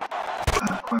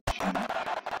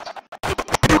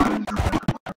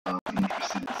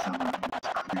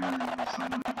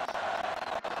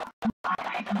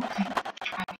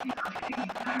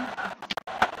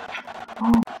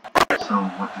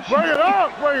 Bring it up,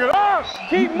 bring it up.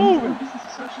 Keep moving.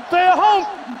 Stay at home.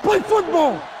 Play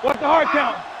football. What's the hard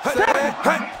count?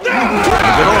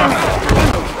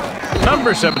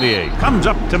 Number 78 comes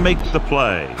up to make the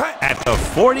play at the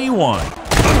 41.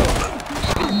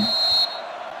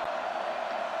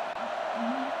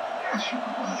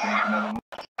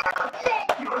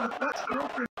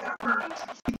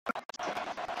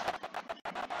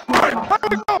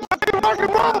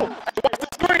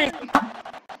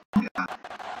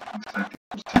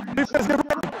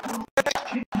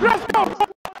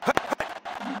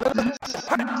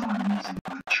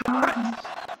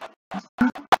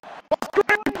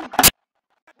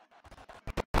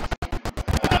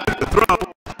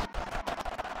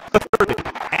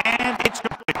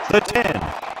 The 10.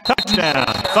 Touchdown,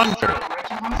 Thunder.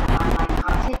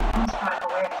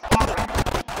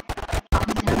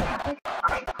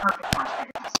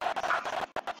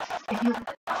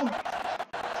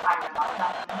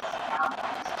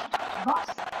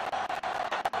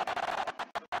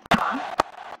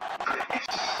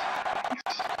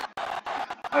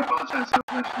 I apologize so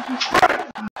much for just trying to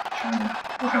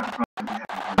look up the problem here.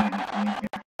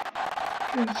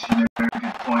 Because she made a very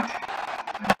good point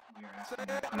that we are asking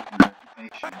to put your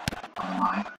reputation on the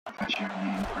line because you're the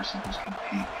only person who's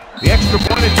compete. The extra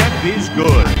point attempt is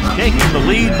good, taking the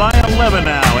lead by 11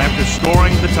 now after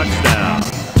scoring the touchdown.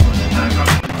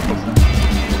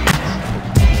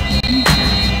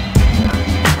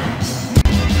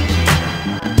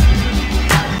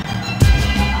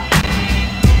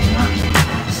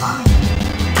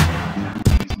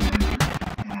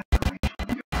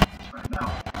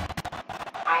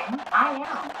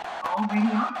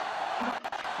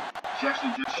 She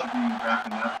actually just should be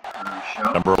wrapping up her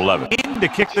show. Number 11. In to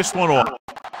kick this one off.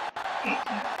 Hey,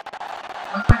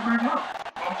 looks like we're done.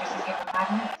 Manager says give them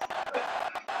 5 minutes.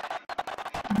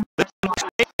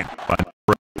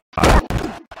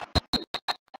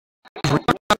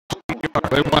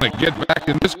 They want to get back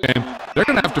in this game. They're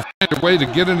going to have to find a way to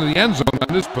get into the end zone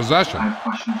on this possession. I have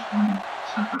questions for you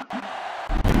separately.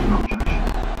 No objection.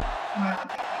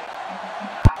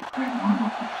 Great,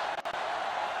 wonderful.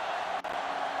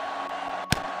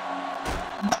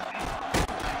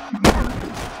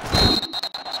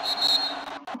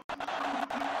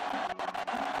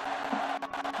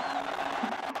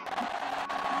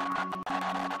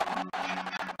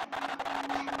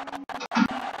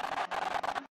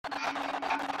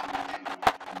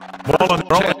 Ball on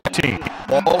their own 18.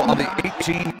 Ball on the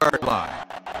 18-yard line.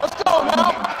 Let's go,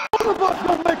 now. One of us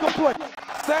gonna make a play.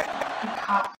 Set.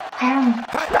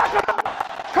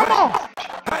 Come on.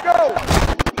 Go.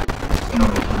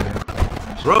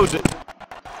 Throws it.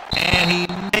 And he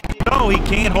no, he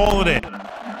can't hold it in.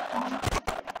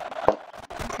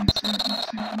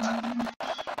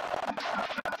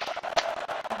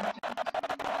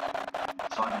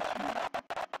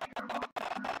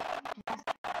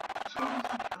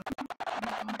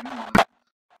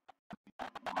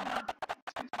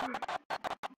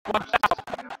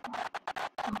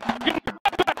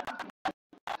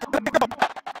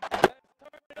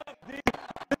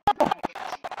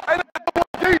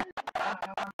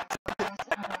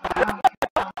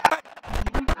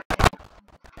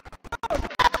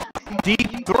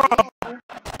 Deep throw.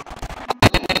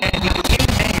 And he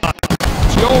can't hang on.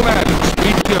 Joe Madden,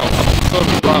 speed kill. So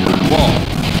to Robert Ball.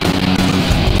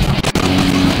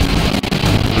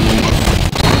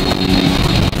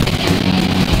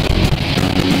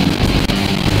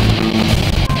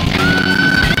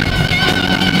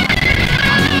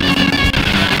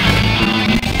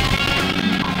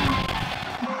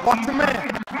 Watch the man.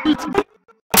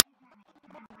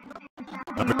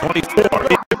 Number 24.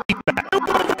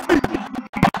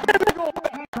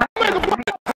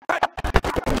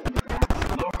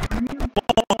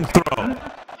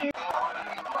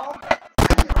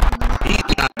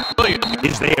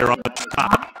 Is there on the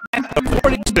top at the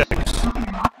 46.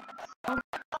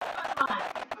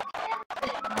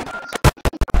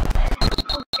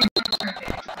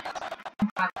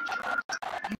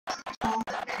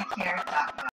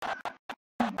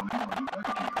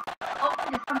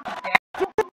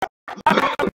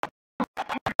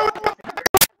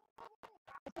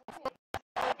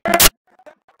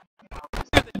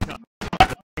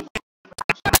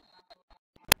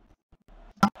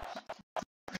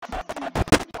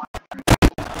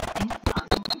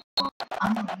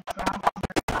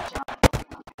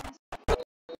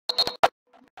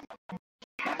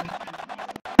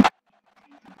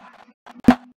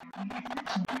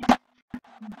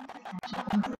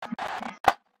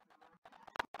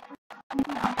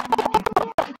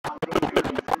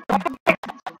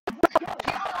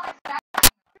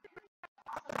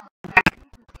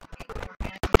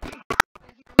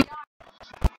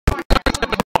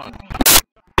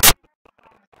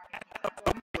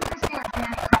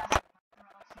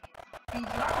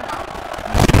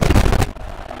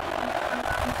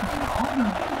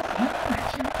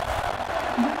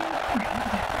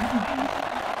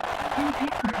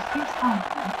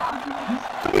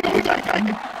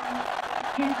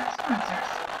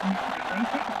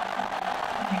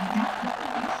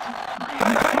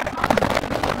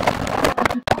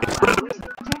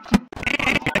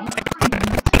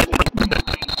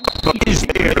 Is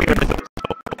there?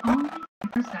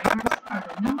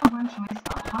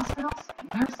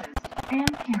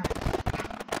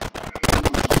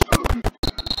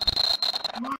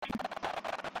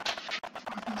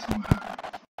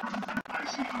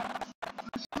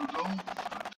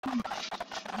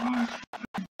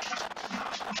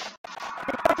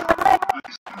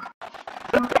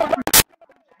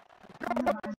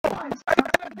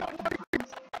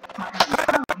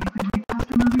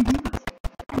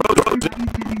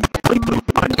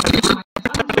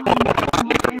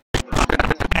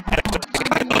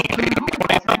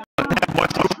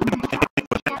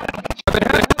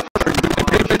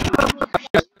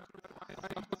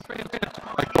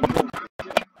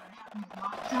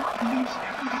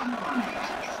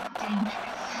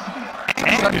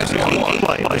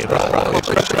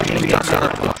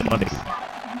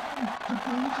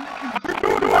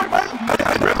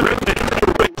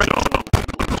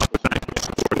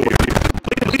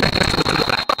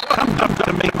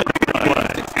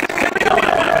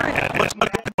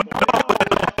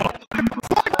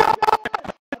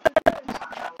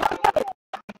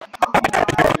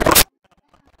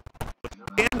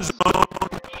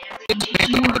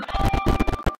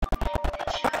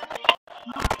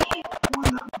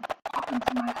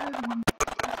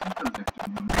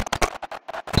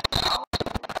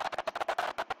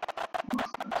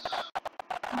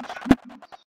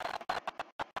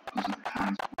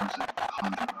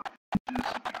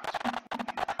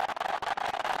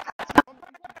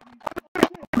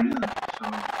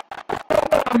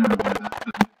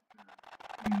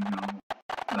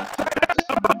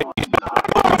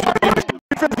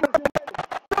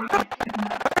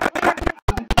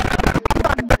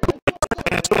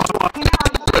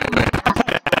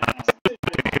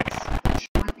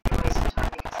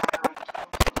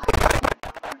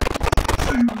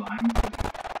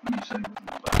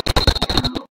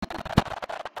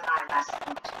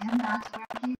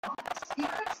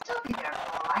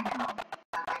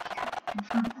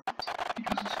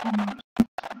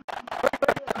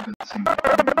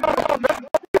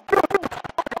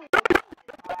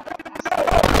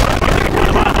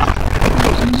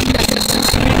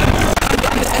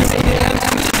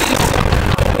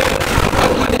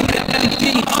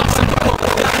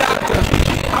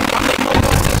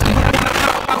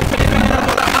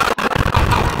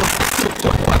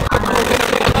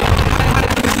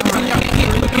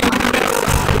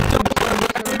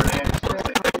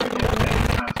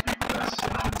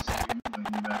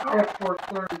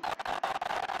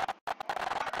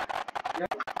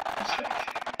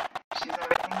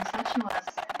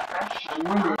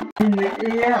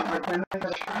 Yeah, but then I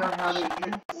got to figure out how to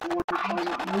get one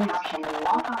moves coming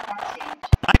along.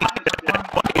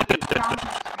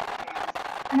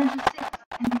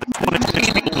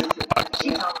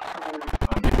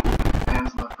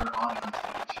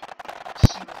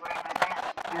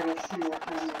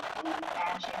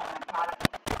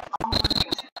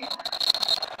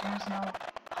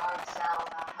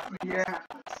 Yeah.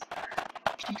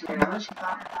 She told me what she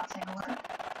thought without saying a word.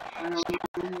 She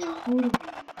totally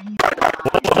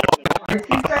I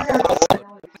think I got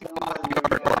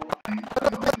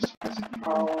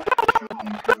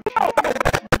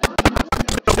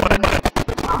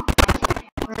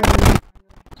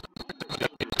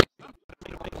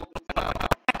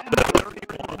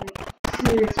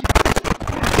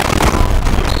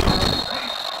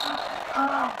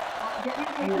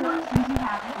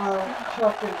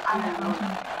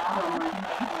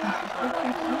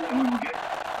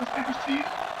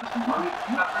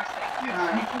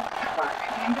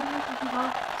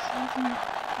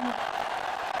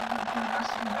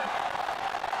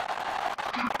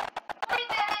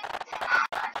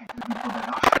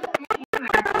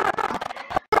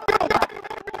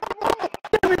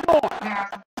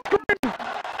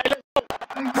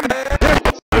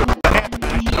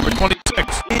number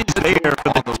 26 is there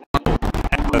for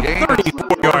the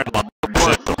 34-yard line.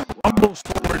 Fumbles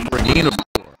forward for a gain of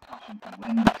 4.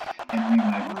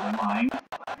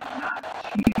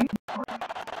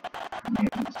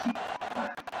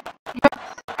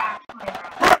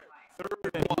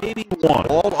 Third and 81.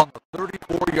 Ball on the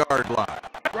 34-yard line.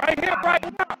 Right here, right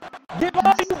now. Give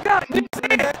all you got. Get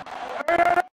it.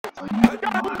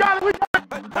 We got it.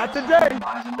 Not today.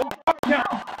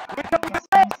 We coming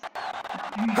back.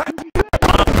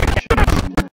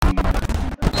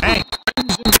 Hank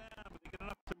brings him down, but they get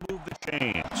enough to move the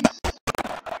chains.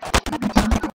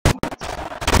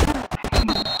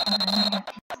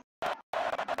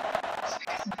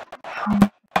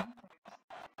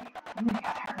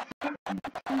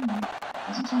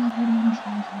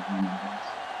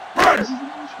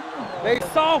 They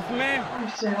soft, man.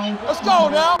 Let's go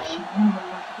now.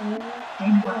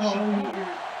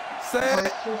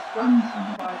 Set.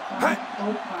 Hey.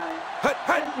 Hey,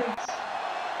 hey.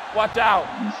 Watch out.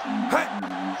 Hey.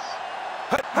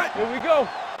 Hey, hey. Here we go.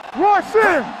 Rush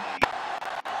in.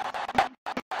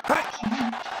 Hey.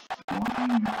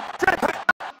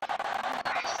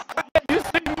 You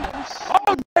see me?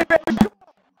 Oh, hey, baby.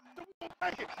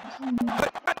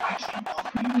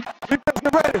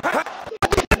 Get ready.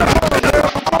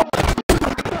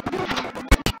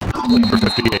 Number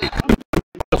 58.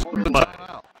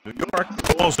 New York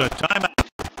calls a timeout.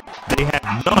 They have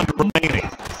none remaining.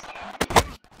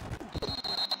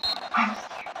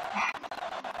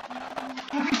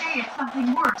 Every day it's something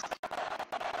worse.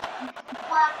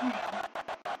 Blackmail.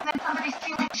 Then somebody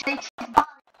stealing JT's body.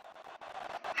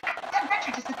 Then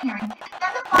Richard disappearing.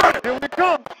 Then the body. Here we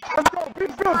come. Let's go. Be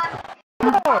good.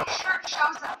 Come on. Shirt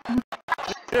shows up.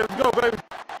 Yeah, let's go, baby.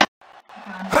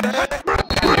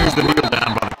 Brings the kneel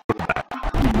down by the quarterback.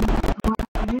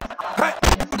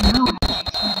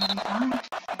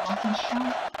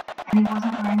 And he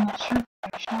wasn't wearing that shirt.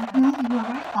 No, you were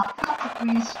right about that.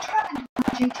 He's traveling to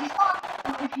JT's body.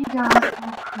 Well, if he does,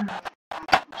 we'll prove.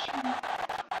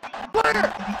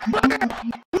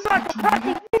 He's like a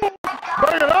package.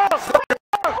 Bring it up.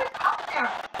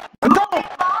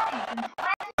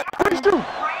 Please do.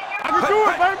 I can do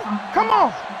it, baby. Come on.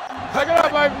 Take it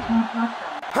up, baby.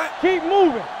 Keep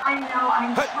moving. I know,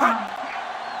 I'm trying.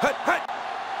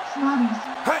 It's not easy.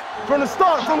 From the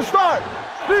start.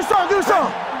 Do something.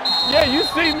 Yeah, you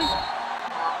see me.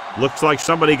 Looks like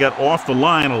somebody got off the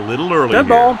line a little early Dead here.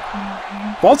 ball.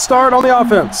 False start on the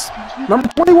offense. Number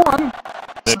 21.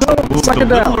 Still Moved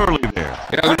second a little down. early there.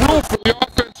 Yeah, the rule for the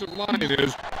offensive line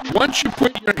is once you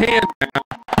put your hand down,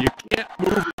 you can't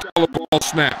move until the ball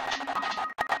snaps.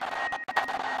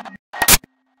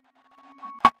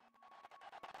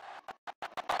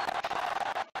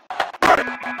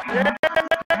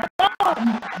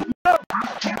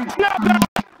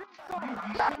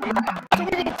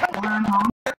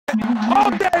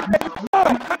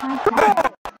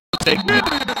 Take it.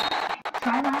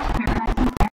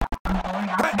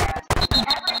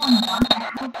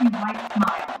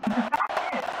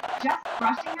 Just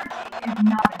brushing your teeth is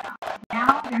not enough.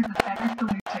 Now there's a better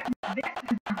solution. This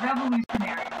is the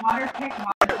revolutionary water pick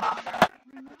water softener.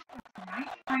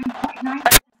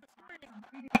 99.9%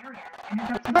 completed areas and is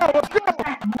up to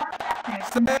 50% more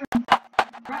effective than